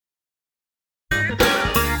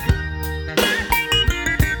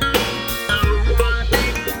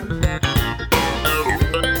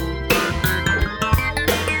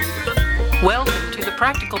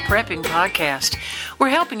Practical Prepping Podcast. We're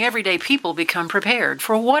helping everyday people become prepared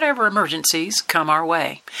for whatever emergencies come our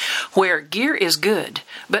way. Where gear is good,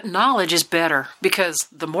 but knowledge is better, because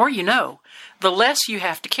the more you know, the less you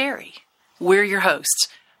have to carry. We're your hosts,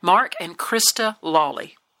 Mark and Krista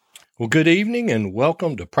Lawley. Well, good evening and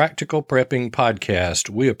welcome to Practical Prepping Podcast.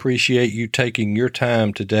 We appreciate you taking your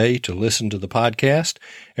time today to listen to the podcast,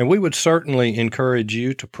 and we would certainly encourage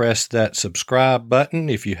you to press that subscribe button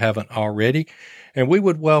if you haven't already, and we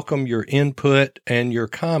would welcome your input and your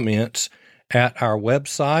comments at our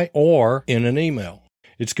website or in an email.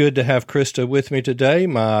 It's good to have Krista with me today,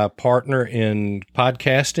 my partner in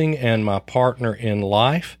podcasting and my partner in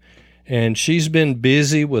life. And she's been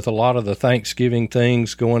busy with a lot of the Thanksgiving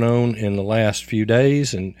things going on in the last few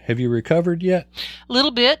days. And have you recovered yet? A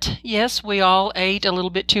little bit, yes. We all ate a little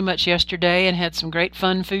bit too much yesterday and had some great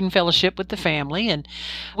fun food and fellowship with the family. And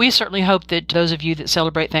we certainly hope that those of you that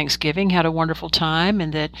celebrate Thanksgiving had a wonderful time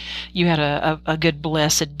and that you had a good,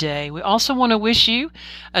 blessed day. We also want to wish you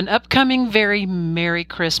an upcoming very Merry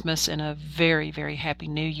Christmas and a very, very Happy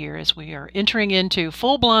New Year as we are entering into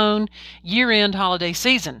full-blown year-end holiday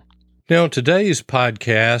season. Now, in today's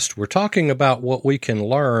podcast, we're talking about what we can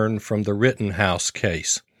learn from the Rittenhouse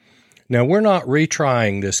case. Now, we're not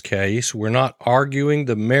retrying this case. We're not arguing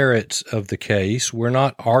the merits of the case. We're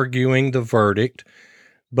not arguing the verdict.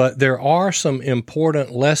 But there are some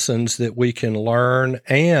important lessons that we can learn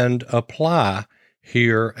and apply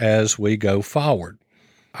here as we go forward.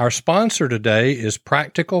 Our sponsor today is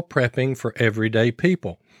Practical Prepping for Everyday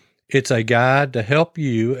People. It's a guide to help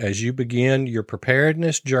you as you begin your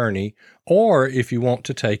preparedness journey, or if you want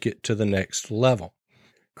to take it to the next level.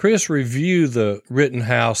 Chris, review the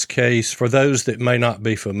Rittenhouse case for those that may not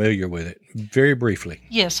be familiar with it, very briefly.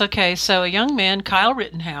 Yes, okay. So a young man, Kyle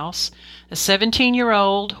Rittenhouse, a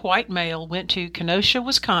 17-year-old white male, went to Kenosha,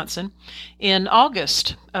 Wisconsin in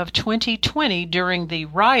August of 2020 during the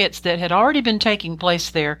riots that had already been taking place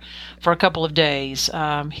there for a couple of days.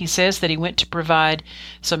 He says that he went to provide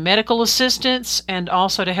some medical assistance and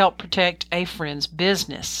also to help protect a friend's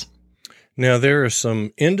business. Now, there are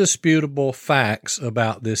some indisputable facts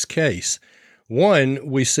about this case. One,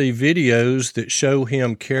 we see videos that show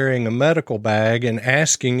him carrying a medical bag and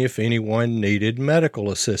asking if anyone needed medical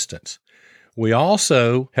assistance. We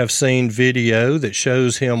also have seen video that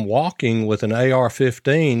shows him walking with an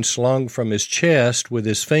AR-15 slung from his chest with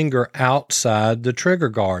his finger outside the trigger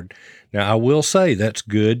guard. Now, I will say that's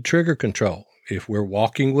good trigger control. If we're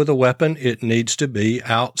walking with a weapon, it needs to be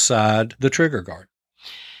outside the trigger guard.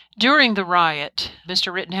 During the riot,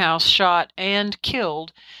 Mr. Rittenhouse shot and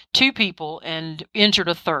killed 2 people and injured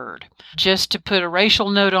a third. Just to put a racial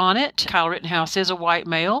note on it, Kyle Rittenhouse is a white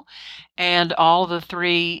male, and all the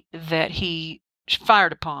 3 that he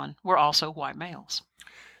fired upon were also white males.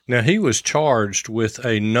 Now, he was charged with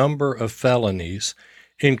a number of felonies,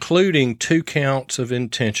 including 2 counts of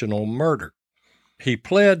intentional murder. He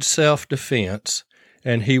pled self-defense,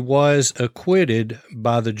 and he was acquitted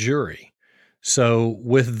by the jury. So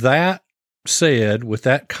with that said, with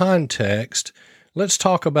that context, let's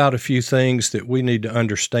talk about a few things that we need to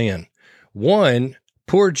understand. One,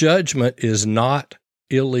 poor judgment is not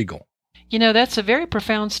illegal. You know, that's a very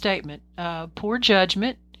profound statement. Poor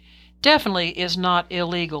judgment definitely is not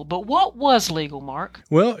illegal. But what was legal, Mark?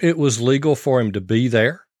 Well, it was legal for him to be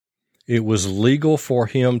there. It was legal for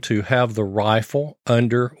him to have the rifle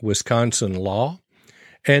under Wisconsin law.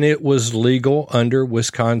 And it was legal under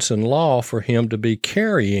Wisconsin law for him to be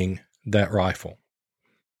carrying that rifle.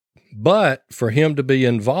 But for him to be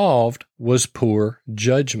involved was poor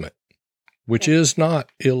judgment, which is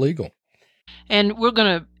not illegal. And we're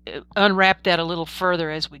going to unwrap that a little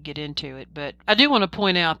further as we get into it. But I do want to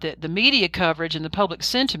point out that the media coverage and the public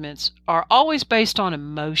sentiments are always based on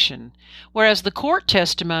emotion, whereas the court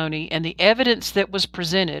testimony and the evidence that was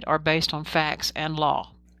presented are based on facts and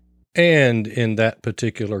law. And in that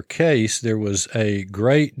particular case, there was a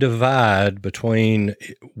great divide between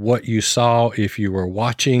what you saw if you were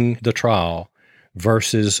watching the trial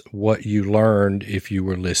versus what you learned if you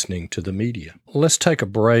were listening to the media. Let's take a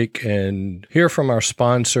break and hear from our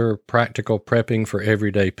sponsor, Practical Prepping for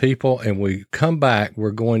Everyday People. And when we come back,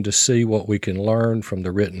 we're going to see what we can learn from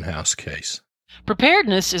the Rittenhouse case.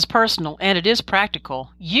 Preparedness is personal and it is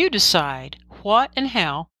practical. You decide what and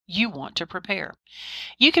how you want to prepare.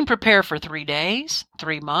 You can prepare for 3 days,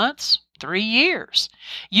 3 months, 3 years.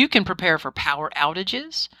 You can prepare for power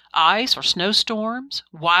outages, ice or snowstorms,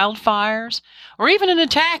 wildfires, or even an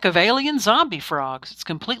attack of alien zombie frogs. It's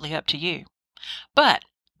completely up to you. But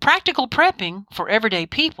Practical Prepping for Everyday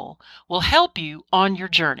People will help you on your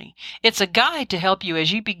journey. It's a guide to help you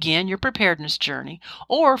as you begin your preparedness journey,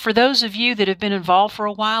 or for those of you that have been involved for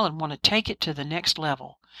a while and want to take it to the next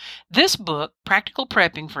level. This book, Practical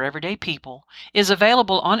Prepping for Everyday People, is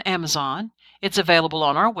available on Amazon. It's available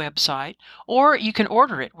on our website, or you can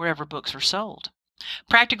order it wherever books are sold.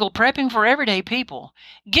 Practical Prepping for Everyday People.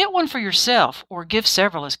 Get one for yourself or give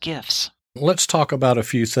several as gifts. Let's talk about a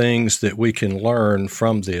few things that we can learn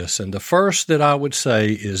from this. And the first that I would say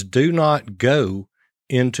is do not go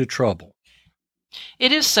into trouble.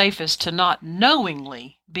 It is safest to not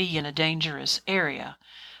knowingly be in a dangerous area.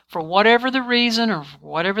 For whatever the reason or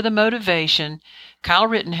whatever the motivation, Kyle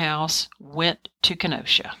Rittenhouse went to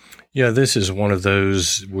Kenosha. Yeah, this is one of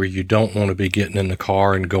those where you don't want to be getting in the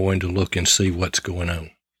car and going to look and see what's going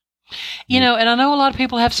on. And I know a lot of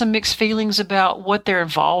people have some mixed feelings about what their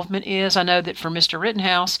involvement is. I know that for Mr.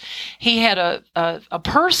 Rittenhouse, he had a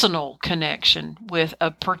personal connection with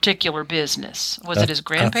a particular business. Was it his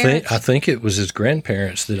grandparents? I think it was his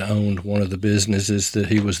grandparents that owned one of the businesses that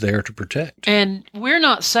he was there to protect. And we're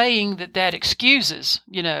not saying that excuses,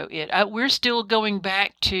 it. We're still going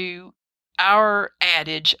back to our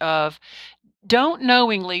adage of don't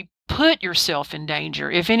knowingly put yourself in danger.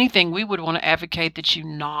 If anything, we would want to advocate that you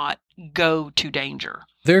not go to danger.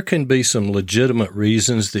 There can be some legitimate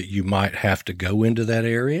reasons that you might have to go into that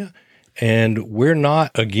area, and we're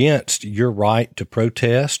not against your right to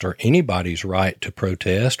protest or anybody's right to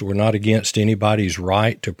protest. We're not against anybody's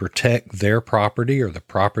right to protect their property or the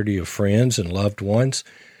property of friends and loved ones.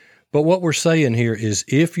 But what we're saying here is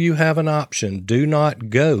if you have an option, do not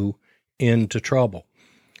go into trouble.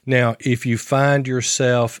 Now, if you find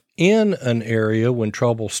yourself in an area when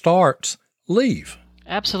trouble starts, leave.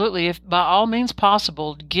 Absolutely. If by all means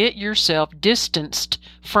possible, get yourself distanced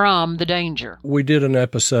from the danger. We did an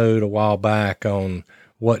episode a while back on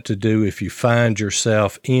what to do if you find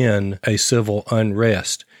yourself in a civil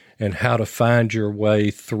unrest and how to find your way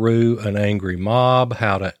through an angry mob,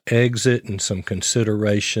 how to exit, and some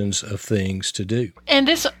considerations of things to do. And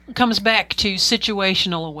this comes back to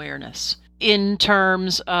situational awareness in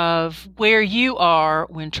terms of where you are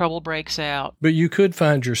when trouble breaks out. But you could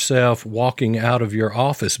find yourself walking out of your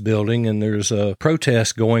office building and there's a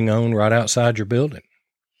protest going on right outside your building.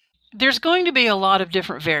 There's going to be a lot of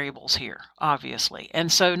different variables here, obviously.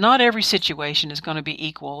 And so not every situation is going to be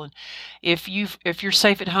equal. And if you're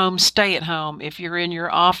safe at home, stay at home. If you're in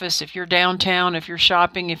your office, if you're downtown, if you're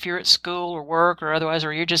shopping, if you're at school or work or otherwise,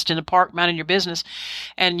 or you're just in a park minding your business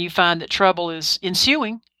and you find that trouble is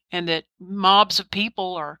ensuing, and that mobs of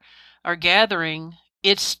people are gathering,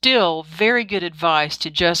 it's still very good advice to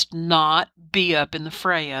just not be up in the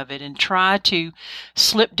fray of it and try to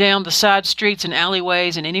slip down the side streets and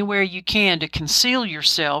alleyways and anywhere you can to conceal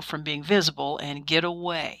yourself from being visible and get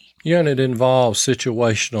away. Yeah, and it involves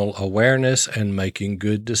situational awareness and making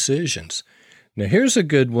good decisions. Now, here's a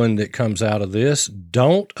good one that comes out of this.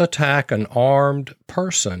 Don't attack an armed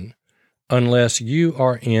person unless you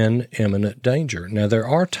are in imminent danger. Now, there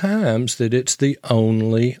are times that it's the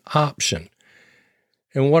only option.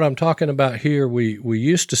 And what I'm talking about here, we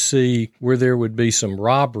used to see where there would be some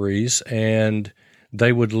robberies and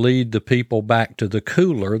they would lead the people back to the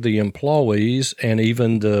cooler, the employees and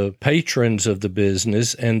even the patrons of the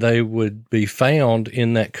business, and they would be found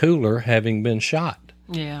in that cooler having been shot.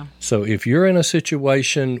 Yeah. So if you're in a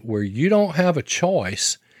situation where you don't have a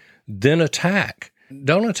choice, then attack.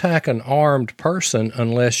 Don't attack an armed person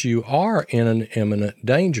unless you are in an imminent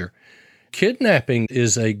danger. Kidnapping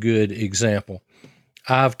is a good example.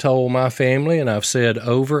 I've told my family, and I've said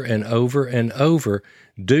over and over and over,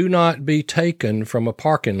 do not be taken from a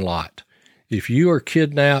parking lot. If you are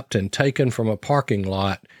kidnapped and taken from a parking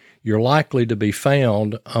lot, you're likely to be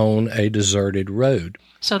found on a deserted road.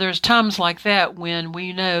 So there's times like that when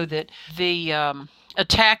we know that the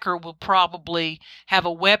attacker will probably have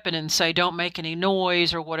a weapon and say, don't make any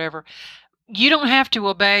noise or whatever. You don't have to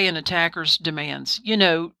obey an attacker's demands.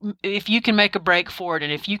 If you can make a break for it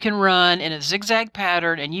and if you can run in a zigzag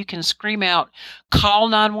pattern and you can scream out, call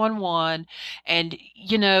 911, and,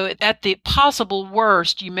 at the possible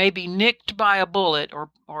worst, you may be nicked by a bullet or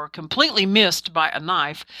completely missed by a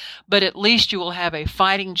knife, but at least you will have a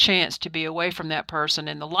fighting chance to be away from that person.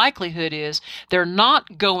 And the likelihood is they're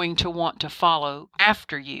not going to want to follow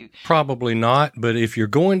after you. Probably not, but if you're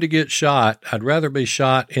going to get shot, I'd rather be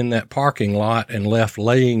shot in that parking lot and left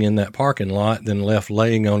laying in that parking lot than left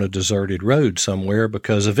laying on a deserted road somewhere,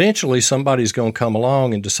 because eventually somebody's going to come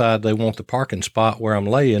along and decide they want the parking spot where I'm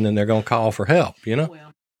laying and they're going to call for help,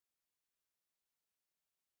 Well,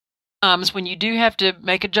 times when you do have to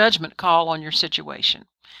make a judgment call on your situation.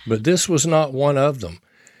 But this was not one of them.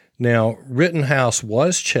 Now, Rittenhouse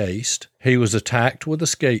was chased. He was attacked with a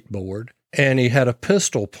skateboard, and he had a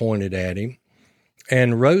pistol pointed at him.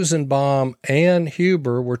 And Rosenbaum and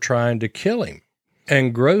Huber were trying to kill him.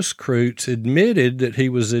 And Grosskreutz admitted that he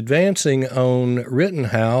was advancing on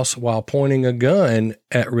Rittenhouse while pointing a gun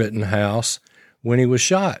at Rittenhouse when he was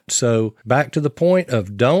shot. So back to the point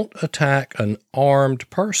of don't attack an armed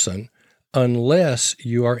person unless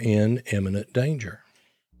you are in imminent danger.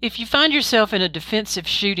 If you find yourself in a defensive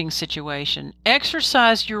shooting situation,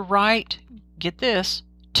 exercise your right, get this,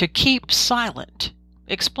 to keep silent.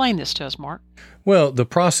 Explain this to us, Mark. Well, the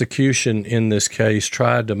prosecution in this case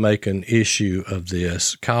tried to make an issue of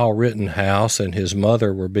this. Kyle Rittenhouse and his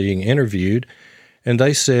mother were being interviewed, and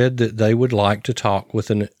they said that they would like to talk with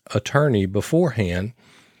an attorney beforehand.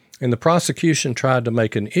 And the prosecution tried to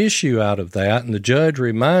make an issue out of that, and the judge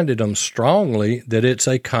reminded them strongly that it's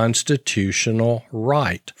a constitutional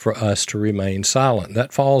right for us to remain silent.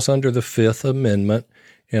 That falls under the Fifth Amendment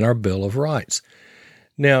in our Bill of Rights.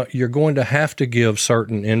 Now, you're going to have to give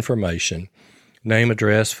certain information, name,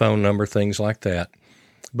 address, phone number, things like that.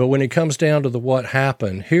 But when it comes down to the what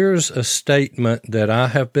happened, here's a statement that I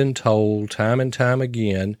have been told time and time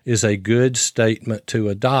again is a good statement to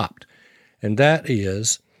adopt. And that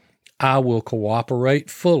is, I will cooperate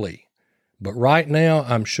fully, but right now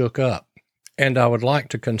I'm shook up, and I would like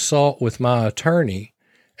to consult with my attorney,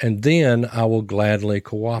 and then I will gladly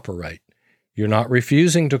cooperate. You're not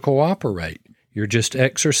refusing to cooperate. You're just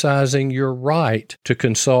exercising your right to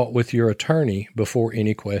consult with your attorney before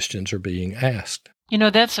any questions are being asked. You know,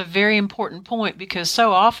 that's a very important point because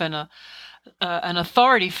so often an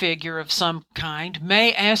authority figure of some kind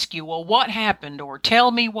may ask you, well, what happened? Or tell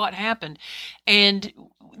me what happened. And,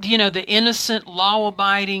 you know, the innocent,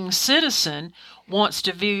 law-abiding citizen wants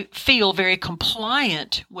to feel very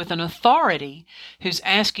compliant with an authority who's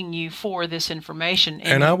asking you for this information.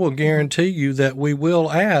 And I will guarantee you that we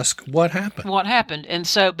will ask what happened. What happened. And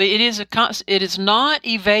so, but it is not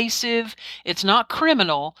evasive, it's not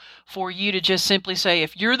criminal for you to just simply say,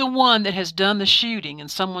 if you're the one that has done the shooting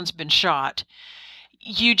and someone's been shot,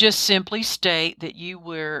 you just simply state that you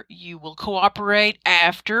will cooperate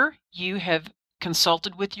after you have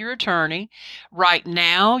consulted with your attorney. Right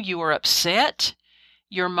now, you are upset.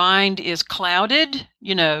 Your mind is clouded.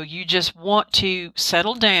 You know, you just want to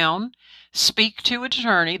settle down, speak to an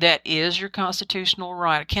attorney. That is your constitutional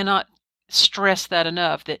right. I cannot stress that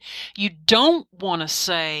enough, that you don't want to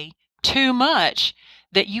say too much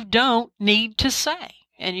that you don't need to say.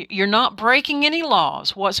 And you're not breaking any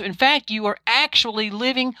laws. In fact, you are actually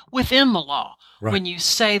living within the law. Right. When you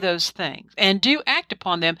say those things. And do act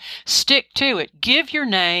upon them. Stick to it. Give your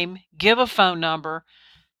name. Give a phone number.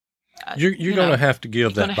 You're going to have to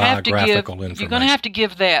give that biographical information. You're going to have to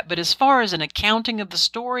give that. But as far as an accounting of the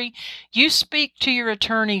story, you speak to your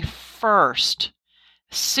attorney first.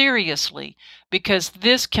 Seriously. Because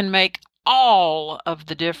this can make all of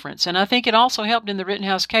the difference. And I think it also helped in the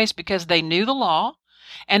Rittenhouse case because they knew the law.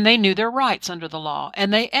 And they knew their rights under the law,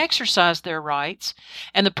 and they exercised their rights,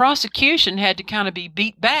 and the prosecution had to kind of be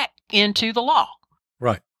beat back into the law.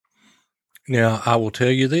 Right. Now, I will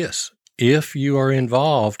tell you this. If you are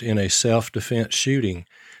involved in a self-defense shooting,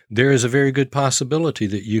 there is a very good possibility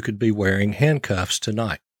that you could be wearing handcuffs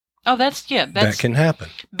tonight. Oh, that can happen.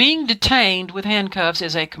 Being detained with handcuffs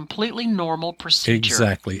is a completely normal procedure.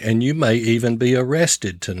 Exactly, and you may even be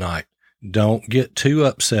arrested tonight. Don't get too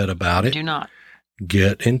upset about it. Do not.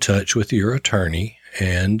 Get in touch with your attorney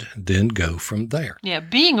and then go from there. Yeah,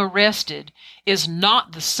 being arrested is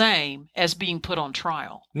not the same as being put on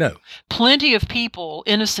trial. No. Plenty of people,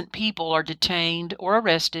 innocent people, are detained or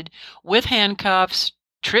arrested with handcuffs,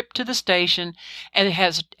 tripped to the station, and it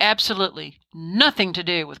has absolutely nothing to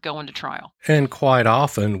do with going to trial. And quite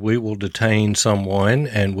often we will detain someone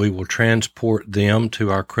and we will transport them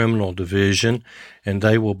to our criminal division and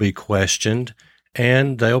they will be questioned.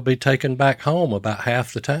 And they'll be taken back home about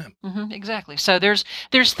half the time. Mm-hmm, exactly. So there's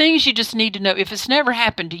things you just need to know. If it's never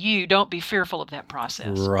happened to you, don't be fearful of that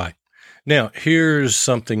process. Right. Now, here's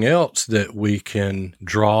something else that we can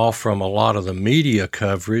draw from a lot of the media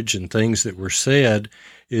coverage and things that were said,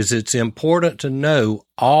 is it's important to know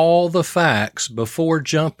all the facts before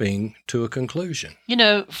jumping to a conclusion. You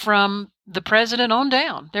know, from the president on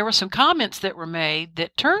down, there were some comments that were made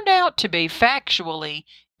that turned out to be factually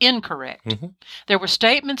incorrect. Mm-hmm. There were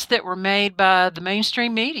statements that were made by the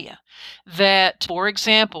mainstream media that, for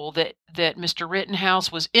example, that Mr.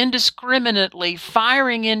 Rittenhouse was indiscriminately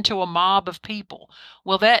firing into a mob of people.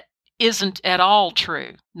 Well, that isn't at all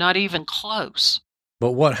true, not even close.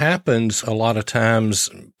 But what happens a lot of times,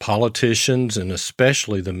 politicians and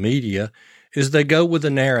especially the media, is they go with a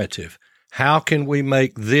narrative. How can we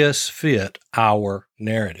make this fit our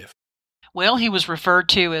narrative? Well, he was referred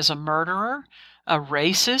to as a murderer, a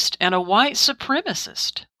racist, and a white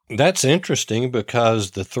supremacist. That's interesting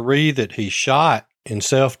because the 3 that he shot in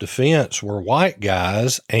self-defense were white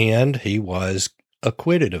guys, and he was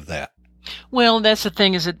acquitted of that. Well, that's the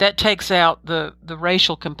thing, is that takes out the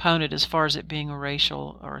racial component as far as it being a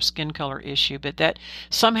racial or a skin color issue, but that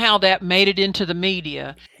somehow that made it into the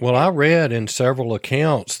media. Well, I read in several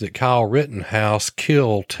accounts that Kyle Rittenhouse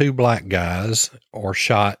killed 2 black guys or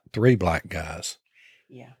shot 3 black guys.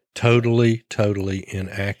 Yeah. Totally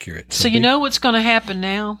inaccurate. So you know what's going to happen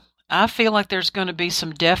now? I feel like there's going to be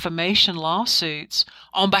some defamation lawsuits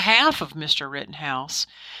on behalf of Mr. Rittenhouse,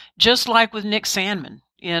 just like with Nick Sandmann.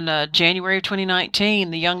 In January of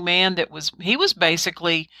 2019, the young man he was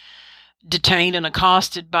basically detained and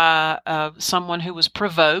accosted by someone who was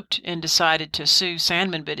provoked and decided to sue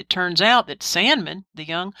Sandmann. But it turns out that Sandmann, the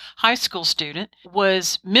young high school student,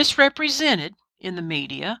 was misrepresented in the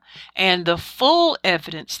media, and the full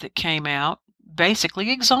evidence that came out basically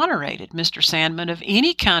exonerated Mr. Sandmann of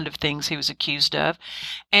any kind of things he was accused of,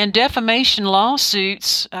 and defamation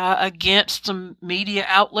lawsuits against some media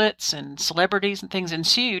outlets and celebrities and things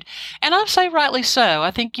ensued. And I say rightly so.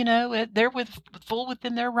 I think, they're full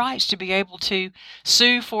within their rights to be able to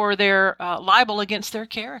sue for their libel against their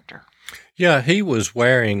character. Yeah, he was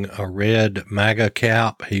wearing a red MAGA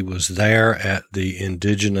cap. He was there at the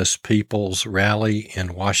Indigenous Peoples Rally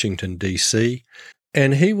in Washington, D.C.,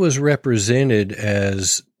 and he was represented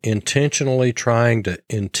as intentionally trying to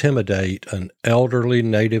intimidate an elderly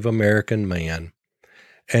Native American man,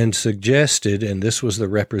 and suggested, and this was the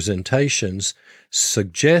representations,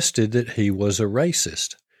 suggested that he was a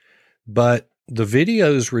racist. But the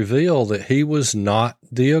videos reveal that he was not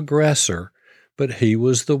the aggressor, but he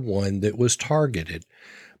was the one that was targeted.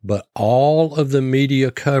 But all of the media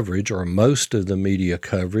coverage, or most of the media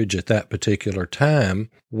coverage at that particular time,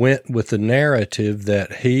 went with the narrative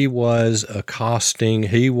that he was accosting,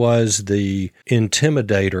 he was the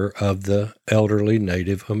intimidator of the elderly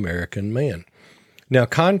Native American man. Now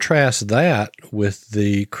contrast that with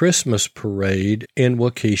the Christmas parade in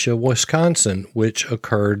Waukesha, Wisconsin, which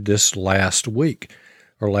occurred this last week,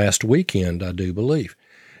 or last weekend, I do believe.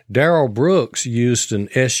 Darrell Brooks used an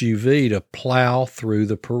SUV to plow through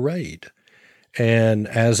the parade. And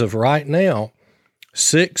as of right now,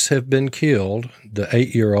 6 have been killed. The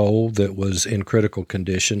 8-year-old that was in critical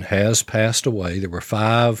condition has passed away. There were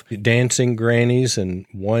 5 dancing grannies and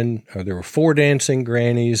there were 4 dancing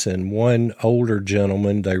grannies and 1 older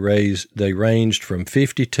gentleman. They ranged from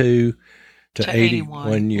 52 to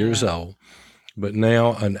 81 years old. But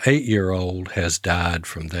now an 8-year-old has died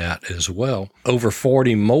from that as well. Over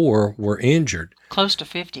 40 more were injured. Close to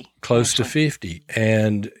 50. Close to 50.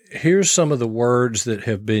 And here's some of the words that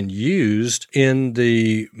have been used in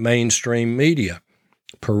the mainstream media.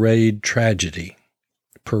 Parade tragedy,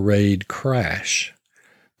 parade crash,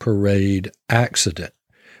 parade accident.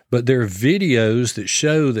 But there are videos that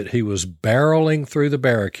show that he was barreling through the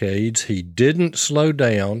barricades. He didn't slow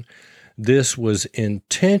down. This was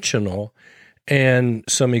intentional. And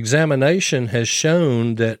some examination has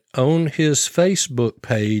shown that on his Facebook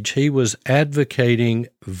page, he was advocating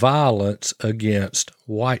violence against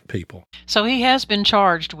white people. So he has been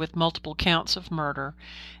charged with multiple counts of murder,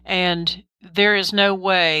 and there is no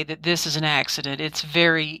way that this is an accident. It's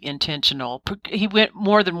very intentional. He went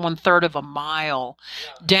more than 1/3 of a mile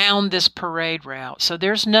down this parade route. So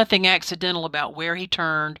there's nothing accidental about where he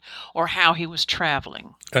turned or how he was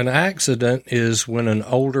traveling. An accident is when an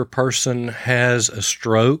older person has a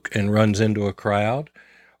stroke and runs into a crowd,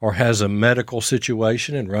 or has a medical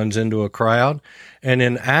situation and runs into a crowd. And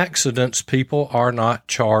in accidents, people are not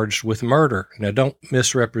charged with murder. Now, don't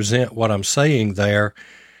misrepresent what I'm saying there.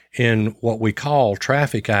 In what we call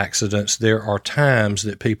traffic accidents, there are times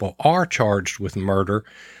that people are charged with murder,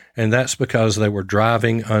 and that's because they were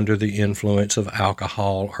driving under the influence of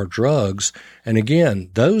alcohol or drugs. And again,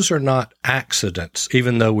 those are not accidents,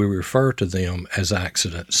 even though we refer to them as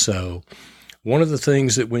accidents. So one of the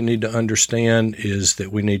things that we need to understand is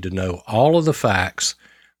that we need to know all of the facts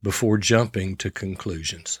before jumping to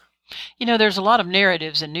conclusions. There's a lot of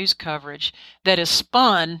narratives and news coverage that is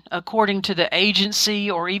spun according to the agency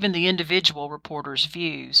or even the individual reporter's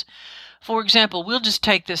views. For example, we'll just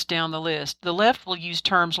take this down the list. The left will use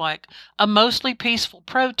terms like a mostly peaceful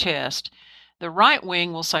protest. The right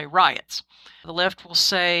wing will say riots. The left will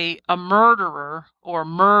say a murderer or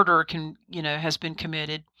murder has been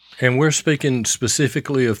committed. And we're speaking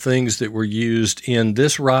specifically of things that were used in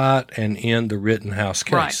this riot and in the Rittenhouse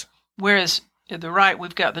case. Right. Whereas the right,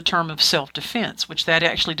 we've got the term of self-defense, which that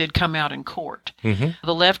actually did come out in court. Mm-hmm.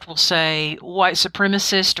 The left will say white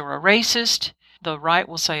supremacist or a racist. The right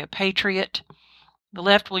will say a patriot. The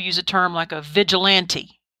left will use a term like a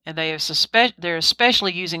vigilante, and they're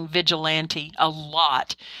especially using vigilante a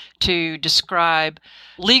lot to describe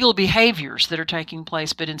legal behaviors that are taking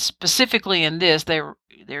place. But specifically in this, they're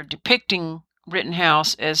depicting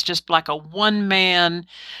Rittenhouse as just like a one-man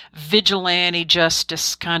vigilante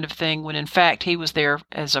justice kind of thing, when in fact he was there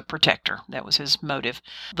as a protector. That was his motive.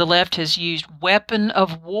 The left has used weapon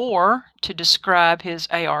of war to describe his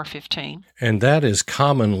AR-15. And that is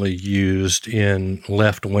commonly used in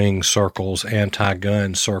left-wing circles,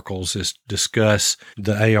 anti-gun circles, is discuss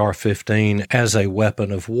the AR-15 as a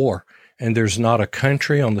weapon of war. And there's not a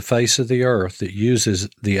country on the face of the earth that uses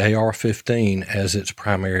the AR-15 as its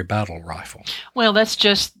primary battle rifle. Well, that's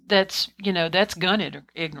gun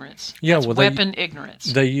ignorance. Yeah, that's weapon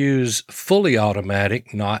ignorance. They use fully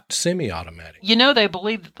automatic, not semi-automatic. They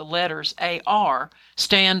believe that the letters AR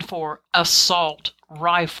stand for assault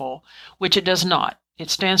rifle, which it does not.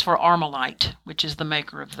 It stands for Armalite, which is the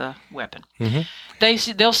maker of the weapon.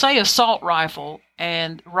 Mm-hmm. They'll say assault rifle,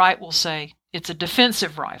 and right will say it's a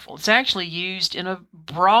defensive rifle. It's actually used in a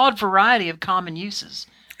broad variety of common uses.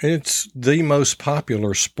 It's the most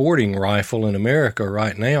popular sporting rifle in America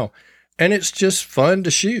right now, and it's just fun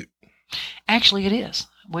to shoot. Actually, it is.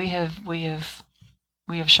 We have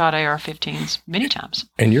shot AR-15s many times.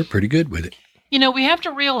 And you're pretty good with it. We have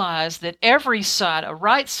to realize that every side, a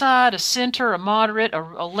right side, a center, a moderate,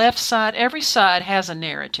 a left side, every side has a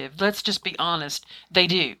narrative. Let's just be honest, they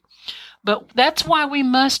do. But that's why we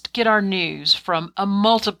must get our news from a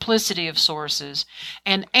multiplicity of sources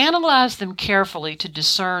and analyze them carefully to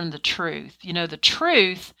discern the truth. The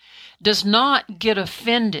truth does not get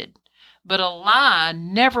offended, but a lie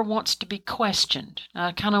never wants to be questioned.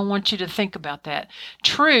 I kind of want you to think about that.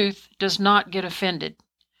 Truth does not get offended,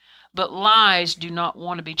 but lies do not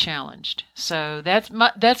want to be challenged. So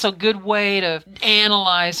that's a good way to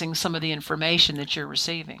analyzing some of the information that you're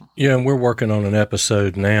receiving. Yeah, and we're working on an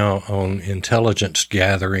episode now on intelligence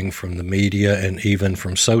gathering from the media and even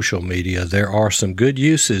from social media. There are some good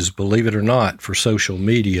uses, believe it or not, for social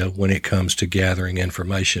media when it comes to gathering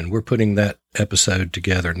information. We're putting that episode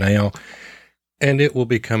together now, and it will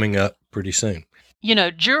be coming up pretty soon.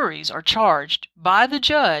 Juries are charged by the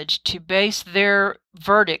judge to base their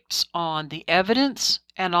verdicts on the evidence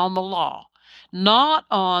and on the law, not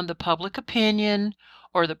on the public opinion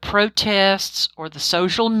or the protests or the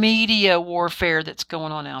social media warfare that's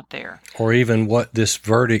going on out there. Or even what this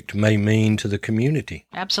verdict may mean to the community.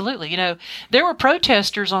 Absolutely. There were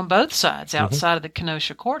protesters on both sides outside of the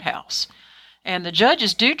Kenosha courthouse. And the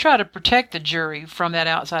judges do try to protect the jury from that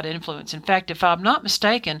outside influence. In fact, if I'm not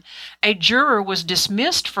mistaken, a juror was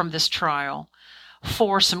dismissed from this trial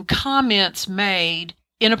for some comments made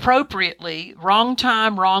inappropriately, wrong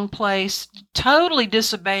time, wrong place, totally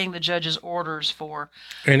disobeying the judge's orders for.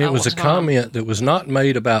 And it was a comment that was not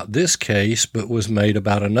made about this case, but was made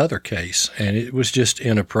about another case. And it was just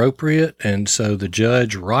inappropriate. And so the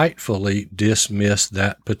judge rightfully dismissed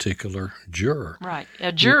that particular juror. Right.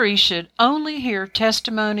 A jury should only hear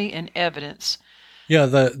testimony and evidence. Yeah,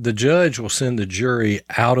 the judge will send the jury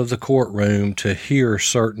out of the courtroom to hear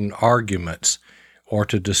certain arguments or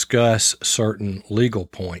to discuss certain legal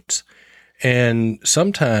points. And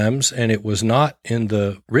sometimes, and it was not in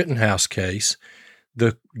the Rittenhouse case,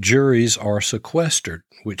 the juries are sequestered,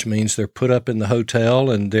 which means they're put up in the hotel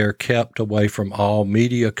and they're kept away from all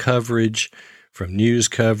media coverage, from news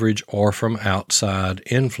coverage, or from outside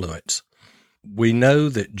influence. We know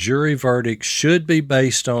that jury verdicts should be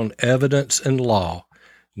based on evidence and law,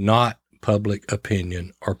 not public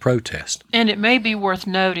opinion or protest. And it may be worth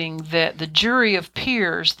noting that the jury of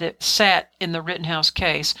peers that sat in the Rittenhouse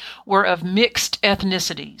case were of mixed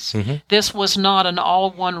ethnicities. Mm-hmm. This was not an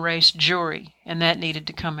all one race jury, and that needed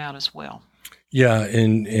to come out as well. Yeah,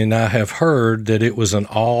 and I have heard that it was an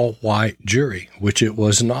all-white jury, which it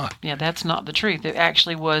was not. Yeah, that's not the truth. It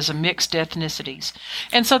actually was a mixed ethnicities.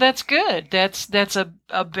 And so that's good. That's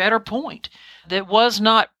a better point. That was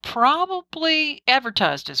not probably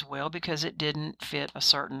advertised as well because it didn't fit a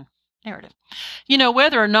certain narrative.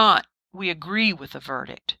 Whether or not we agree with the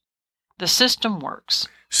verdict, the system works.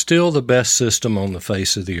 Still the best system on the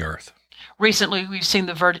face of the earth. Recently, we've seen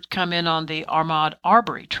the verdict come in on the Ahmaud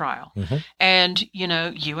Arbery trial. Mm-hmm. And,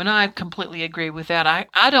 you and I completely agree with that.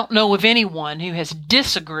 I don't know of anyone who has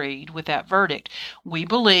disagreed with that verdict. We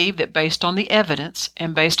believe that based on the evidence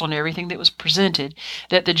and based on everything that was presented,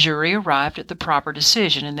 that the jury arrived at the proper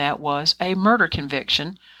decision, and that was a murder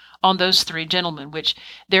conviction on those three gentlemen, which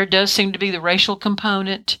there does seem to be the racial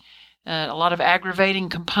component a lot of aggravating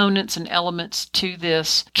components and elements to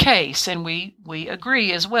this case, and we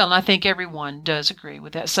agree as well. And I think everyone does agree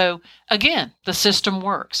with that. So again, the system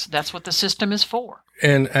works. That's what the system is for.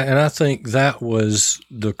 And I think that was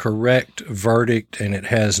the correct verdict, and it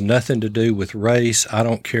has nothing to do with race. I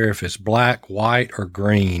don't care if it's black, white, or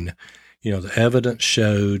green. The evidence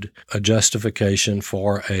showed a justification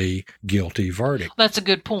for a guilty verdict. That's a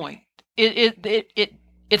good point.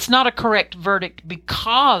 It's not a correct verdict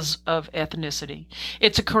because of ethnicity.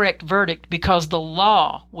 It's a correct verdict because the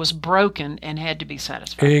law was broken and had to be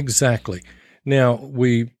satisfied. Exactly. Now,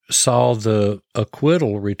 we saw the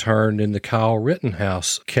acquittal returned in the Kyle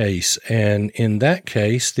Rittenhouse case, and in that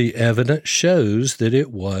case, the evidence shows that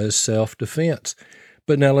it was self-defense.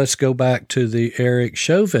 But now let's go back to the Eric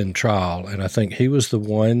Chauvin trial, and I think he was the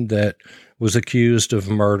one that was accused of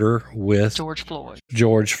murder with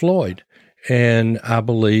George Floyd. And I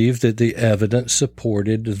believe that the evidence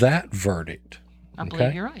supported that verdict. I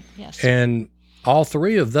believe you're right, yes. And all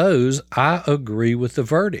three of those, I agree with the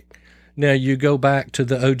verdict. Now, you go back to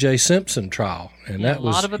the O.J. Simpson trial, and that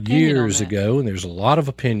was years ago, and there's a lot of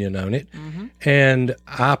opinion on it. Mm-hmm. And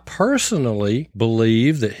I personally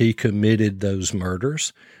believe that he committed those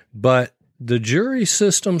murders, but the jury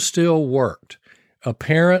system still worked.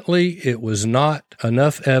 Apparently, it was not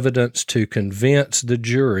enough evidence to convince the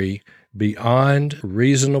jury beyond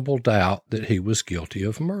reasonable doubt that he was guilty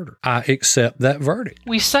of murder. I accept that verdict.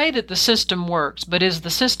 We say that the system works, but is the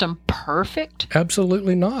system perfect?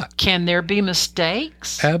 Absolutely not. Can there be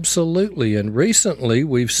mistakes? Absolutely. And recently,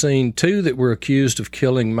 we've seen two that were accused of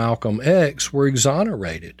killing Malcolm X were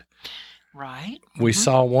exonerated. Right. We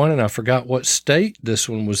saw one, and I forgot what state this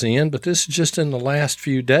one was in, but this is just in the last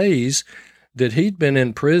few days, that he'd been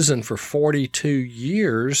in prison for 42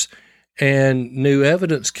 years, and new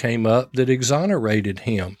evidence came up that exonerated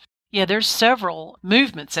him. Yeah, there's several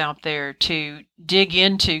movements out there to dig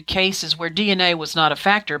into cases where DNA was not a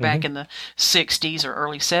factor back in the 60s or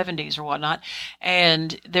early 70s or whatnot,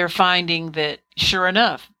 and they're finding that, sure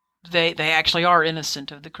enough, they actually are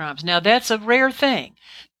innocent of the crimes. Now, that's a rare thing.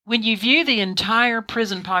 When you view the entire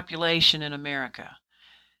prison population in America,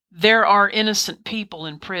 there are innocent people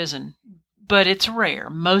in prison, but it's rare.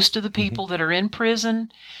 Most of the people that are in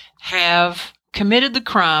prison have committed the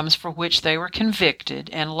crimes for which they were convicted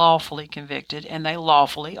and lawfully convicted, and they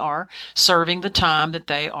lawfully are serving the time that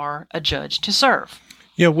they are adjudged to serve.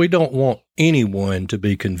 Yeah, we don't want anyone to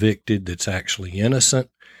be convicted that's actually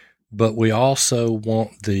innocent, but we also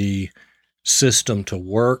want the system to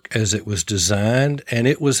work as it was designed, and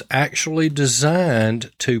it was actually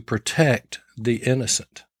designed to protect the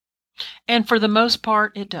innocent. And for the most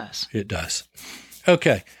part, it does. It does.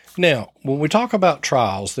 Okay. Now, when we talk about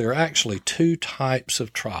trials, there are actually two types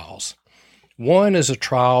of trials. One is a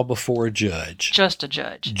trial before a judge. Just a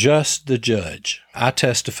judge. Just the judge. I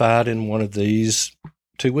testified in one of these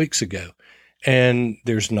 2 weeks ago, and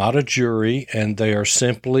there's not a jury, and they are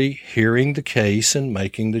simply hearing the case and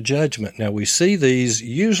making the judgment. Now, we see these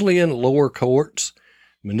usually in lower courts,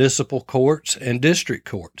 municipal courts, and district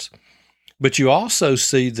courts. But you also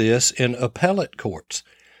see this in appellate courts.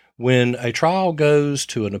 When a trial goes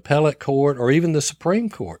to an appellate court or even the Supreme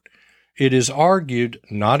Court, it is argued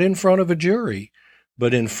not in front of a jury,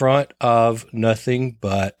 but in front of nothing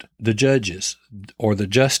but the judges or the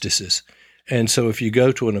justices. And so if you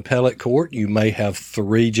go to an appellate court, you may have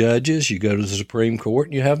 3 judges. You go to the Supreme Court,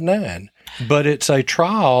 and you have 9. But it's a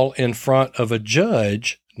trial in front of a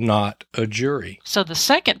judge, not a jury. So the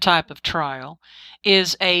second type of trial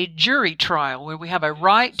is a jury trial where we have a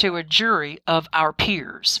right to a jury of our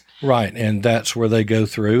peers. Right, and that's where they go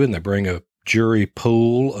through and they bring a jury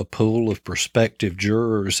pool, a pool of prospective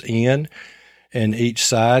jurors in, and each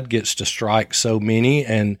side gets to strike so many,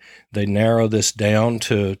 and they narrow this down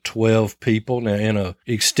to 12 people. Now, in an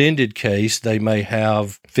extended case, they may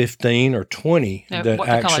have 15 or 20 now, that what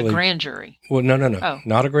actually... they call a grand jury. Well, no,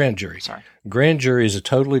 not a grand jury. Sorry. Grand jury is a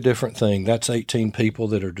totally different thing. That's 18 people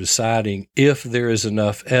that are deciding if there is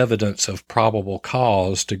enough evidence of probable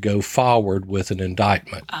cause to go forward with an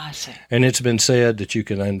indictment. I see. And it's been said that you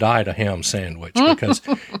can indict a ham sandwich because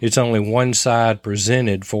it's only one side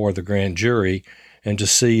presented for the grand jury and to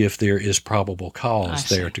see if there is probable cause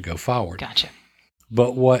there to go forward. Gotcha.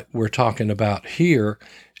 But what we're talking about here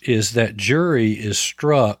is that jury is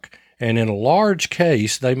struck, and in a large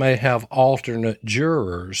case, they may have alternate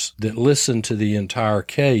jurors that listen to the entire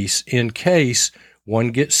case in case one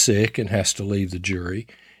gets sick and has to leave the jury,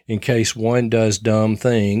 in case one does dumb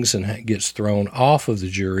things and gets thrown off of the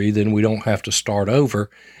jury, then we don't have to start over.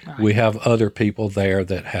 Right. We have other people there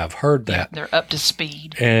that have heard that. They're up to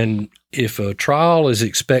speed. And if a trial is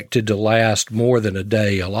expected to last more than a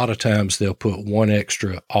day, a lot of times they'll put one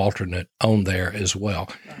extra alternate on there as well.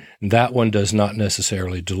 Right. And that one does not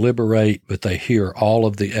necessarily deliberate, but they hear all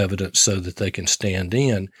of the evidence so that they can stand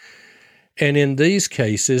in. And in these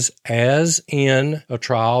cases, as in a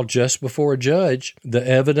trial just before a judge, the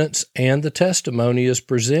evidence and the testimony is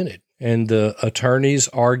presented, and the attorneys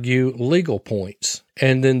argue legal points.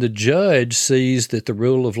 And then the judge sees that the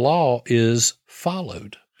rule of law is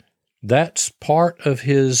followed. That's part of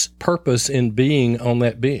his purpose in being on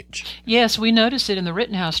that bench. Yes, we noticed it in the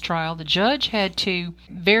Rittenhouse trial. The judge had to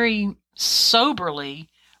very soberly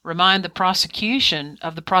remind the prosecution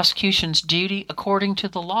of the prosecution's duty according to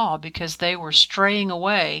the law, because they were straying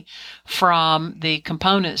away from the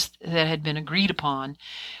components that had been agreed upon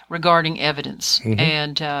regarding evidence. Mm-hmm.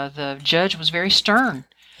 And the judge was very stern.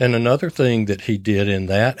 And another thing that he did in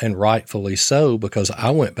that, and rightfully so, because I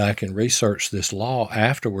went back and researched this law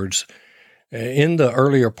afterwards. In the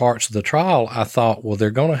earlier parts of the trial, I thought, well,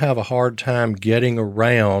 they're going to have a hard time getting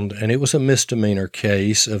around, and it was a misdemeanor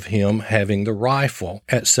case of him having the rifle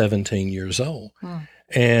at 17 years old.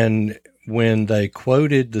 And when they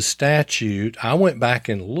quoted the statute, I went back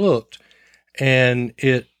and looked, and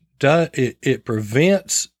it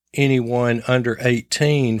prevents anyone under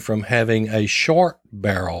 18 from having a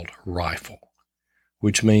short-barreled rifle,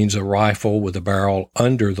 which means a rifle with a barrel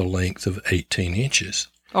under the length of 18 inches.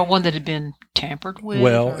 Or one that had been tampered with?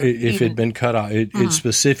 Well, if it had been cut off, it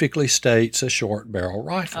specifically states a short barrel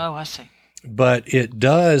rifle. Oh, I see. But it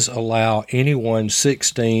does allow anyone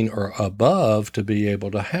 16 or above to be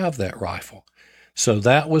able to have that rifle. So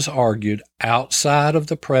that was argued outside of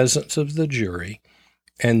the presence of the jury,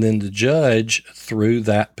 and then the judge threw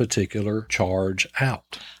that particular charge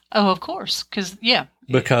out. Oh, of course,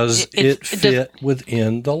 because it fit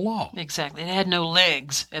within the law. Exactly. It had no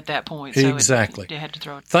legs at that point. So exactly. They had to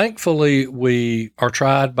throw it. Thankfully, we are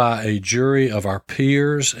tried by a jury of our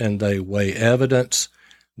peers, and they weigh evidence,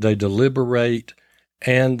 they deliberate,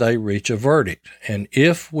 and they reach a verdict. And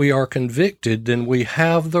if we are convicted, then we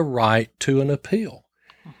have the right to an appeal.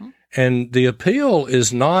 Mm-hmm. And the appeal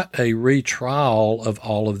is not a retrial of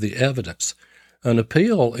all of the evidence. An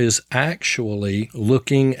appeal is actually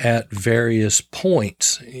looking at various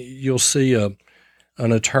points. You'll see an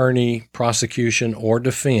attorney, prosecution, or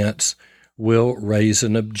defense will raise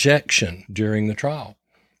an objection during the trial,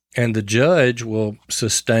 and the judge will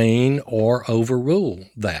sustain or overrule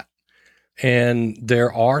that. And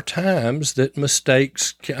there are times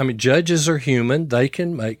that judges are human. They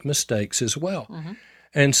can make mistakes as well. Mm-hmm.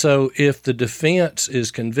 And so if the defense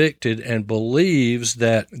is convicted and believes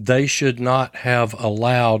that they should not have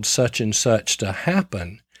allowed such and such to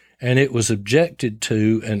happen, and it was objected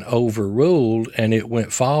to and overruled, and it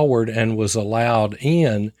went forward and was allowed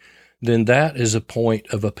in, then that is a point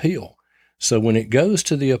of appeal. So when it goes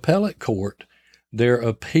to the appellate court, they're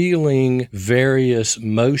appealing various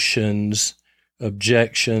motions,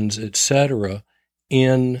 objections, etc.,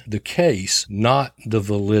 in the case, not the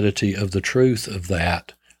validity of the truth of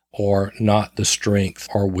that, or not the strength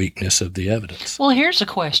or weakness of the evidence. Well, here's a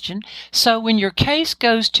question. So when your case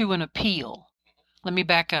goes to an appeal, let me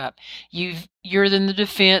back up. You're in the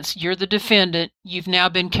defense, you're the defendant, you've now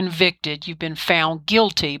been convicted, you've been found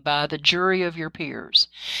guilty by the jury of your peers.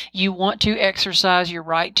 You want to exercise your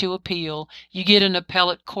right to appeal, you get an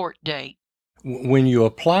appellate court date. When you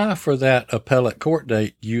apply for that appellate court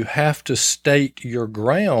date, you have to state your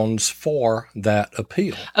grounds for that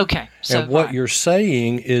appeal. Okay. And what you're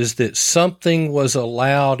saying is that something was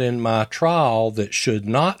allowed in my trial that should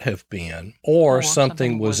not have been, or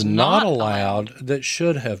something was not allowed that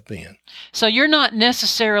should have been. So you're not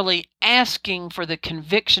necessarily asking for the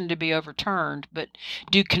conviction to be overturned, but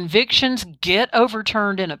do convictions get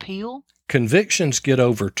overturned in appeal? Convictions get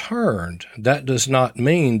overturned. That does not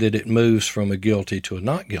mean that it moves from a guilty to a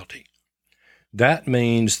not guilty. That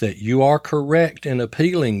means that you are correct in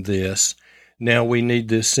appealing this. Now we need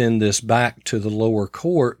to send this back to the lower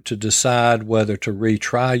court to decide whether to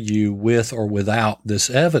retry you with or without this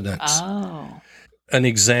evidence. Oh. An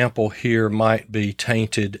example here might be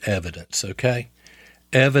tainted evidence, okay?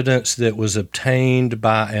 Evidence that was obtained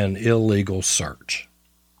by an illegal search.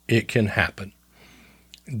 It can happen.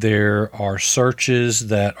 There are searches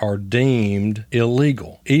that are deemed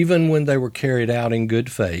illegal. Even when they were carried out in good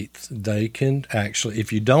faith, they can actually,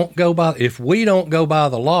 if we don't go by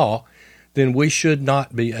the law, then we should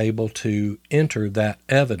not be able to enter that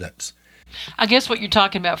evidence. I guess what you're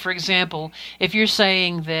talking about, for example, if you're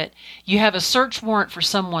saying that you have a search warrant for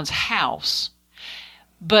someone's house,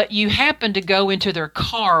 but you happen to go into their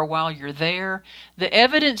car while you're there, the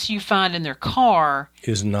evidence you find in their car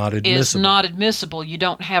is not admissible. You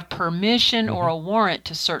don't have permission or a warrant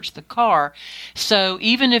to search the car. So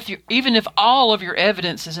even if all of your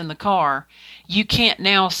evidence is in the car, you can't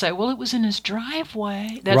now say, well, it was in his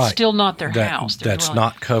driveway. That's still not their house. That's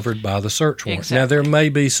not covered by the search warrant. Exactly. Now, there may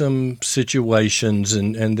be some situations,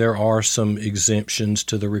 and there are some exemptions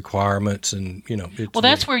to the requirements, and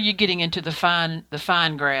that's where you're getting into the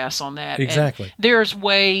fine grass on that. Exactly. And there's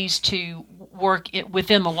ways to work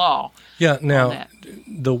within the law. Yeah. Now,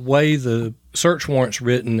 the way the search warrant's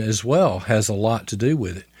written as well has a lot to do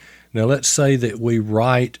with it. Now, let's say that we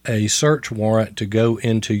write a search warrant to go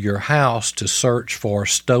into your house to search for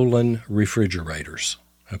stolen refrigerators,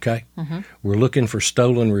 okay? We're looking for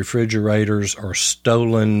stolen refrigerators or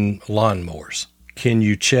stolen lawnmowers. Can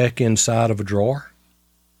you check inside of a drawer?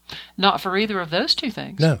 Not for either of those two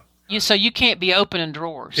things. No. So you can't be opening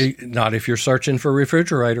drawers. Not if you're searching for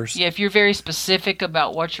refrigerators. Yeah, if you're very specific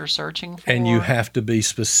about what you're searching for. And you have to be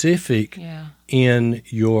specific in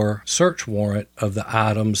your search warrant of the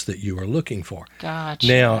items that you are looking for. Gotcha.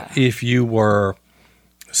 Now, if you were,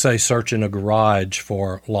 say, searching a garage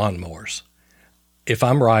for lawnmowers, if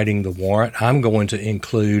I'm writing the warrant, I'm going to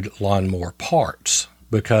include lawnmower parts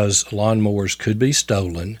because lawnmowers could be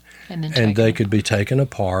stolen and they could be taken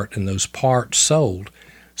apart and those parts sold.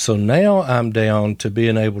 So now I'm down to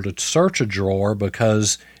being able to search a drawer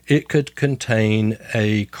because it could contain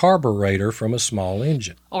a carburetor from a small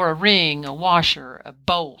engine. Or a ring, a washer, a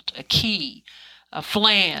bolt, a key, a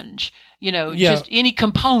flange, just any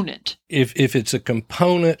component. If it's a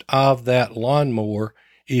component of that lawnmower,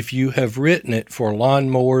 if you have written it for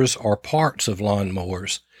lawnmowers or parts of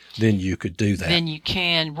lawnmowers, then you could do that. Then you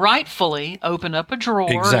can rightfully open up a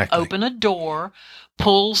drawer, Exactly. Open a door,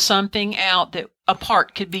 pull something out that a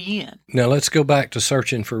part could be in. Now let's go back to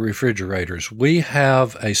searching for refrigerators. We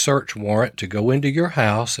have a search warrant to go into your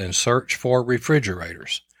house and search for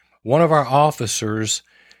refrigerators. One of our officers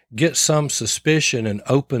gets some suspicion and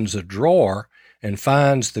opens a drawer and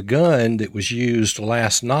finds the gun that was used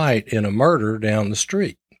last night in a murder down the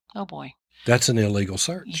street. Oh, boy. That's an illegal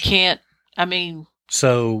search. You can't,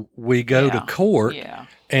 So we go to court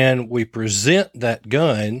and we present that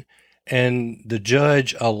gun, and the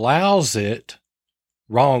judge allows it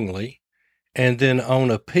wrongly. And then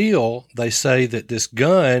on appeal, they say that this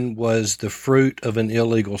gun was the fruit of an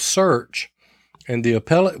illegal search. And the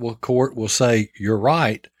appellate court will say, you're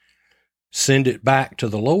right. Send it back to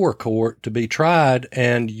the lower court to be tried,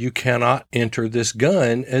 and you cannot enter this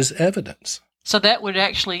gun as evidence. So that would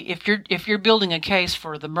actually, if you're building a case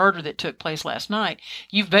for the murder that took place last night,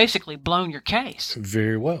 you've basically blown your case.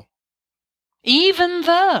 Very well. Even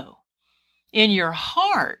though in your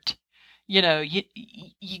heart,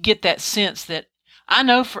 you get that sense that I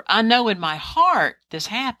know in my heart this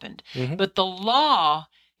happened, but the law,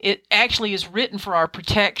 it actually is written for our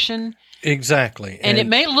protection. Exactly. And it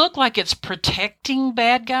may look like it's protecting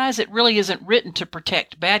bad guys. It really isn't written to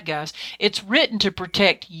protect bad guys. It's written to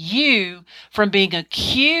protect you from being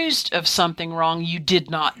accused of something wrong you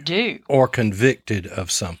did not do. Or convicted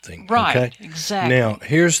of something. Right, okay? Exactly. Now,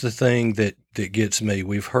 here's the thing that gets me.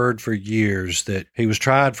 We've heard for years that he was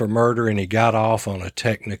tried for murder and he got off on a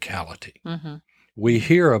technicality. Mm-hmm. We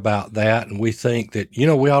hear about that and we think that,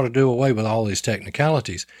 we ought to do away with all these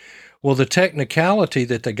technicalities. Well, the technicality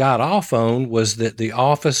that they got off on was that the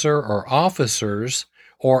officer or officers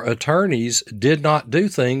or attorneys did not do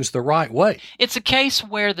things the right way. It's a case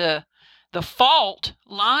where the fault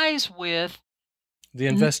lies with the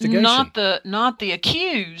investigation, not the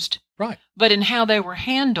accused, right? But in how they were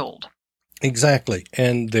handled. Exactly.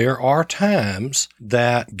 And there are times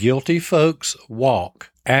that guilty folks walk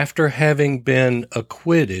after having been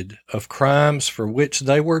acquitted of crimes for which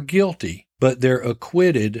they were guilty, but they're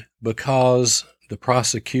acquitted because the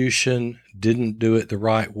prosecution didn't do it the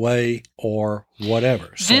right way or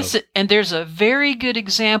whatever. And there's a very good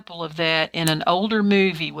example of that in an older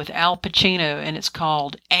movie with Al Pacino, and it's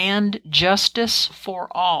called And Justice for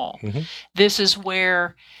All. Mm-hmm. This is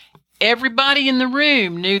where everybody in the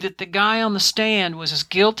room knew that the guy on the stand was as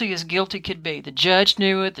guilty could be. The judge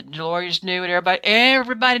knew it, the lawyers knew it,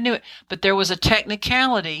 everybody knew it. But there was a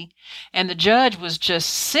technicality, and the judge was just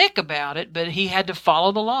sick about it, but he had to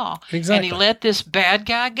follow the law. Exactly. And he let this bad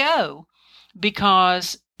guy go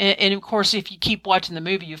because And of course, if you keep watching the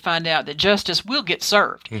movie, you find out that justice will get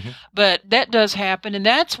served. But that does happen, and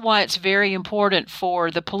that's why it's very important for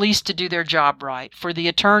the police to do their job right, for the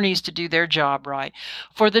attorneys to do their job right,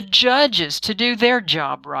 for the judges to do their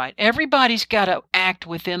job right. Everybody's got to act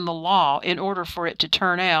within the law in order for it to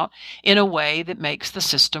turn out in a way that makes the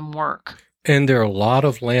system work. And there are a lot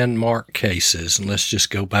of landmark cases, and let's just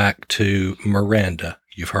go back to Miranda.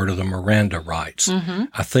 You've heard of the Miranda rights.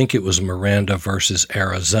 I think it was Miranda versus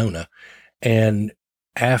Arizona. And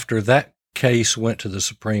after that case went to the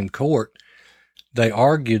Supreme Court, they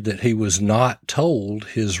argued that he was not told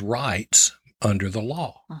his rights under the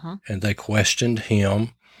law. And they questioned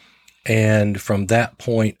him. And from that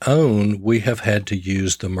point on, we have had to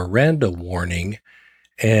use the Miranda warning.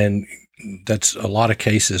 And that's a lot of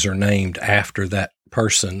cases are named after that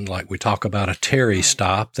person. Like we talk about a Terry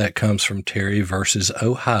stop, that comes from Terry versus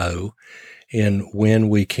Ohio, in when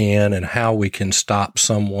we can and how we can stop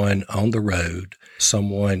someone on the road,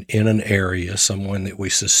 someone in an area, someone that we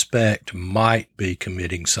suspect might be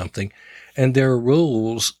committing something. And there are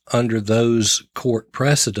rules under those court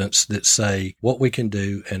precedents that say what we can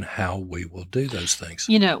do and how we will do those things.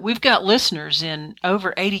 You know, we've got listeners in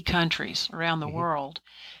over 80 countries around the world.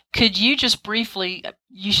 Could you just briefly,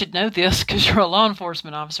 you should know this because you're a law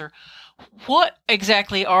enforcement officer, what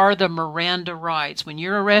exactly are the Miranda rights when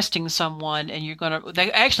you're arresting someone and you're going to,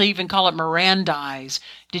 they actually even call it Mirandize.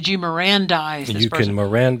 Did you Mirandize this person? You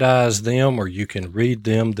can Mirandize them or you can read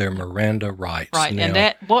them their Miranda rights. Right, now, and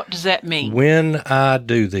that, what does that mean? When I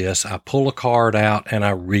do this, I pull a card out and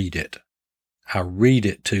I read it. I read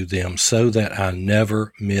it to them so that I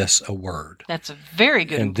never miss a word. That's a very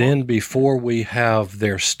good And then before we have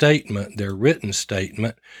their statement, their written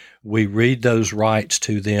statement, we read those rights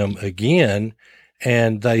to them again,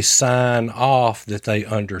 and they sign off that they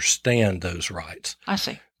understand those rights. I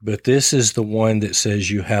see. But this is the one that says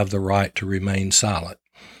you have the right to remain silent.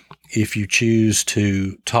 If you choose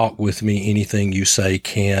to talk with me, anything you say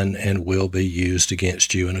can and will be used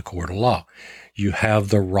against you in a court of law. You have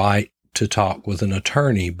the right to talk with an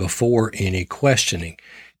attorney before any questioning.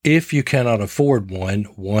 If you cannot afford one,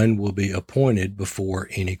 one will be appointed before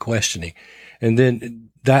any questioning. And then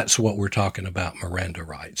that's what we're talking about, Miranda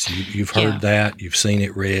rights. You've heard that, you've seen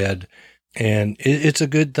it read, and it's a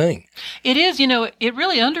good thing. It is. You know, it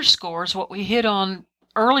really underscores what we hit on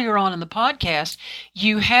earlier on in the podcast.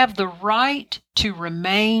 You have the right to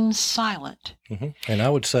remain silent. And I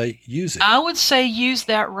would say use it. I would say use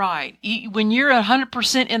that right. When you're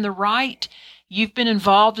 100% in the right, you've been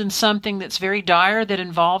involved in something that's very dire that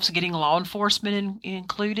involves getting law enforcement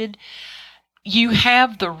included. You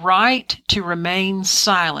have the right to remain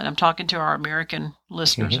silent. I'm talking to our American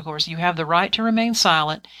listeners, of course. You have the right to remain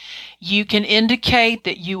silent. You can indicate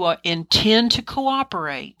that you intend to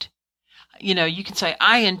cooperate. You know, you can say,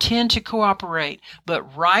 I intend to cooperate,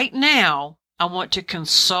 but right now I want to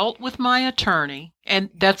consult with my attorney.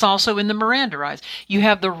 And that's also in the Miranda rights. You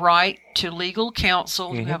have the right to legal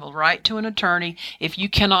counsel. You have a right to an attorney. If you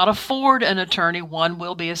cannot afford an attorney, one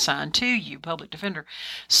will be assigned to you, public defender.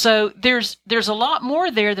 So there's a lot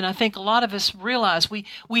more there than I think a lot of us realize. We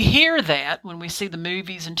hear that when we see the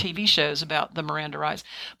movies and TV shows about the Miranda rights.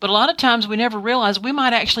 But a lot of times we never realize we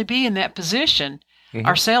might actually be in that position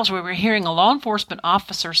ourselves, where we're hearing a law enforcement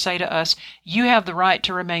officer say to us, you have the right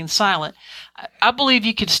to remain silent. I believe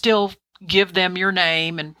you could still give them your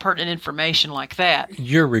name and pertinent information like that.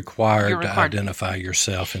 You're required to identify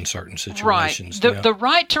yourself in certain situations. Right. The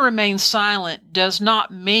right to remain silent does not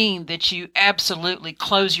mean that you absolutely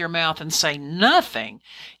close your mouth and say nothing.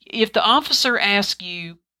 If the officer asks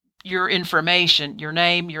you your information, your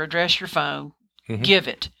name, your address, your phone, give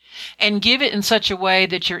it. And give it in such a way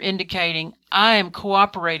that you're indicating, I am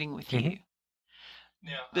cooperating with you.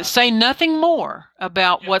 But say nothing more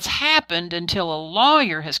about what's happened until a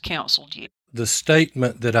lawyer has counseled you. The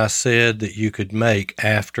statement that I said that you could make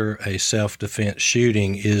after a self-defense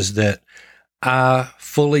shooting is that I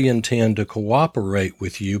fully intend to cooperate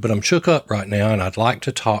with you, but I'm shook up right now and I'd like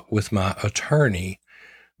to talk with my attorney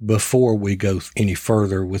before we go any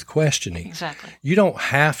further with questioning. Exactly. You don't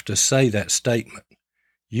have to say that statement.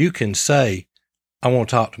 You can say, I want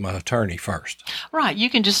to talk to my attorney first. Right. You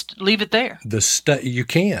can just leave it there. You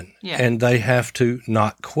can. Yeah. And they have to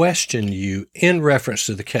not question you in reference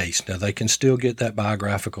to the case. Now, they can still get that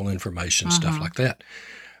biographical information, stuff like that.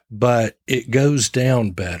 but it goes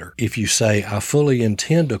down better if you say, I fully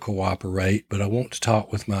intend to cooperate, but I want to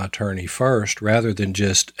talk with my attorney first, rather than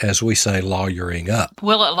just, as we say, lawyering up.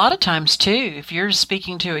 Well, a lot of times, too, if you're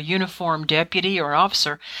speaking to a uniformed deputy or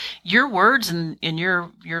officer, your words and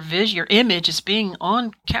your vision, your image is being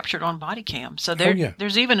captured on body cam. So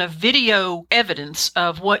there's even a video evidence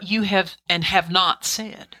of what you have and have not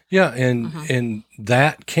said. Yeah, and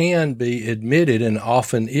that can be admitted and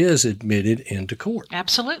often is admitted into court.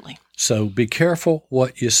 Absolutely. So be careful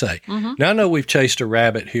what you say. Mm-hmm. Now, I know we've chased a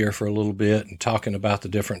rabbit here for a little bit and talking about the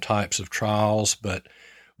different types of trials, but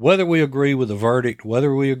whether we agree with the verdict,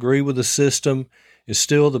 whether we agree with the system, is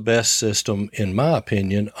still the best system, in my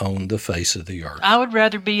opinion, on the face of the earth. I would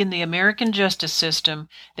rather be in the American justice system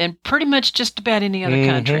than pretty much just about any other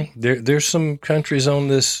country. There's some countries on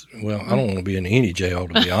this, well, I don't want to be in any jail,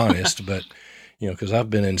 to be honest, but, because I've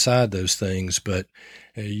been inside those things, but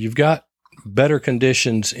you've got better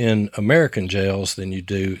conditions in American jails than you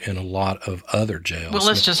do in a lot of other jails. Well,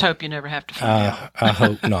 let's just hope you never have to find out. I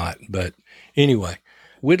hope not. But anyway,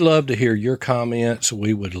 we'd love to hear your comments.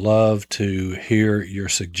 We would love to hear your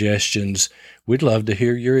suggestions. We'd love to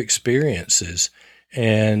hear your experiences.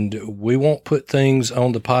 And we won't put things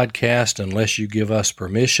on the podcast unless you give us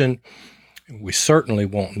permission. We certainly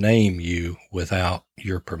won't name you without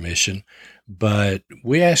your permission, but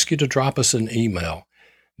we ask you to drop us an email.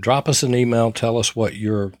 Drop us an email. Tell us what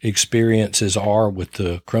your experiences are with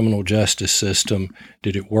the criminal justice system.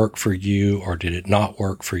 Did it work for you or did it not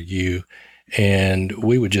work for you? And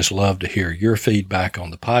we would just love to hear your feedback on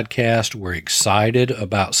the podcast. We're excited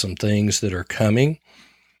about some things that are coming.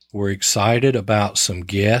 We're excited about some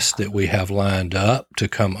guests that we have lined up to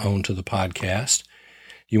come onto the podcast.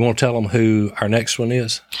 You want to tell them who our next one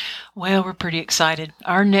is? Well, we're pretty excited.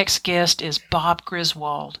 Our next guest is Bob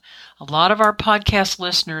Griswold. A lot of our podcast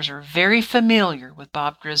listeners are very familiar with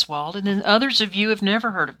Bob Griswold, and then others of you have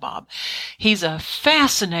never heard of Bob. He's a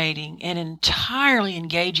fascinating and entirely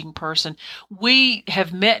engaging person. We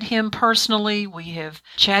have met him personally. We have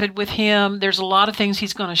chatted with him. There's a lot of things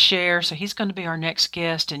he's going to share, so he's going to be our next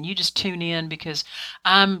guest, and you just tune in because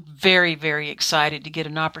I'm very, very excited to get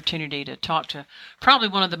an opportunity to talk to probably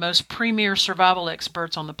one of the most premier survival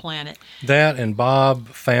experts on the planet. That, and Bob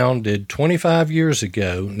founded 25 years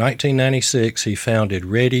ago, 1996, he founded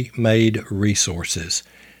Ready Made Resources.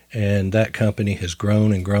 And that company has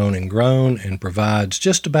grown and grown and grown and provides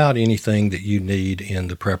just about anything that you need in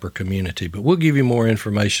the prepper community. But we'll give you more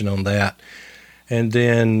information on that. And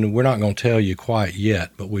then we're not going to tell you quite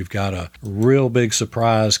yet, but we've got a real big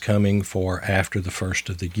surprise coming for after the first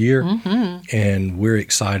of the year. Mm-hmm. And we're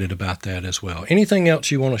excited about that as well. Anything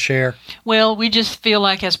else you want to share? Well, we just feel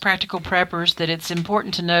like as practical preppers that it's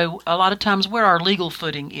important to know a lot of times where our legal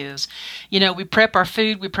footing is. We prep our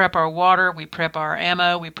food, we prep our water, we prep our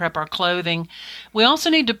ammo, we prep our clothing. We also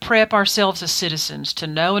need to prep ourselves as citizens to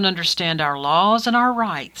know and understand our laws and our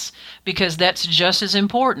rights, because that's just as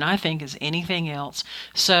important, I think, as anything else.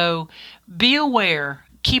 So be aware,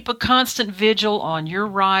 keep a constant vigil on your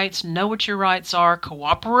rights, know what your rights are,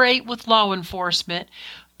 cooperate with law enforcement.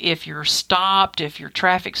 If you're stopped, if your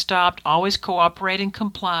traffic stopped, always cooperate and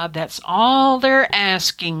comply. That's all they're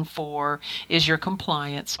asking for is your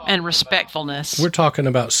compliance and respectfulness. We're talking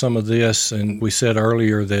about some of this, and we said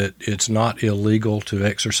earlier that it's not illegal to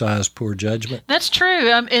exercise poor judgment. That's true.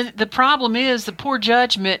 And the problem is the poor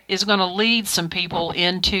judgment is going to lead some people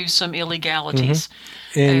into some illegalities.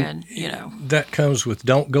 Mm-hmm. And that comes with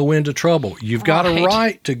don't go into trouble. You've got a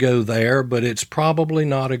right to go there, but it's probably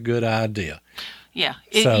not a good idea. Yeah,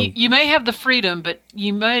 you may have the freedom, but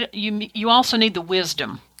you also need the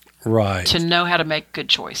wisdom, right, to know how to make good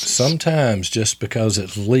choices. Sometimes just because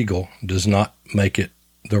it's legal does not make it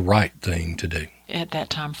the right thing to do at that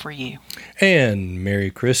time for you. And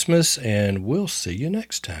Merry Christmas, and we'll see you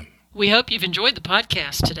next time. We hope you've enjoyed the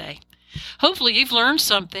podcast today. Hopefully you've learned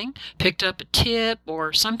something, picked up a tip,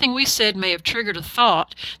 or something we said may have triggered a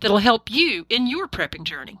thought that'll help you in your prepping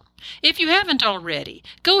journey. If you haven't already,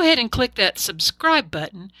 go ahead and click that subscribe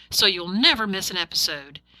button so you'll never miss an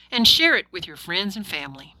episode, and share it with your friends and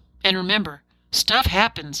family. And remember, stuff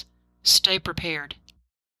happens. Stay prepared.